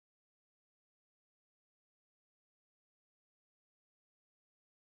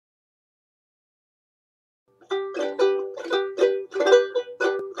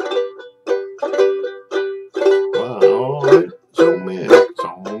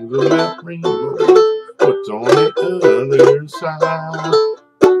songs about rainbows. What's on the other side?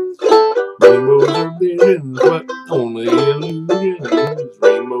 Rainbows are visions, but only illusions.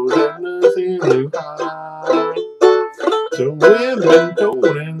 Rainbows have nothing to hide. So we've been told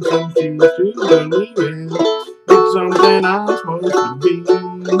and some choose to believe it. It's something I'm supposed to be.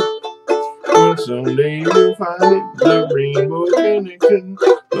 Well, someday we'll find it, the rainbow connection.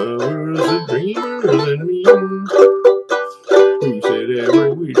 Lovers, the dreamers, and me. Who said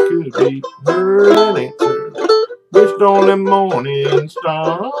every wish could be heard and answered? Wished on the morning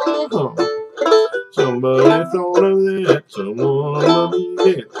star. Somebody thought of that, someone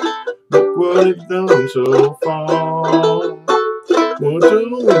believed it. Look what it's done so far. What's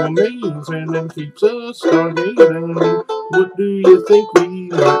so amazing and keeps us stargazing? What do you think we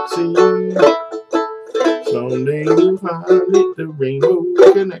might see? Someday we'll find it, the rainbow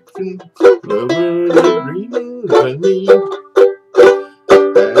connection. Lovers, the dreamers, and me.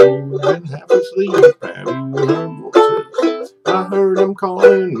 Have you been half asleep? Have you heard voices? I heard them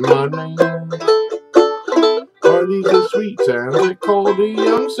calling my name. Are these the sweet sounds that call the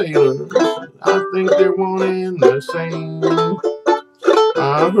young sailors? I think they're one and the same.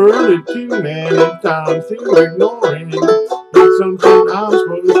 I've heard it too many times to ignore it. It's something I'm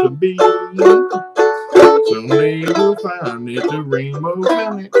supposed to be. Someday we'll find it, the rainbow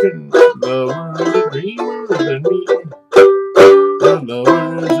connection. Lovers, the dreamers, and me. The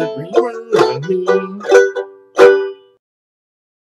lovers, the dreamers.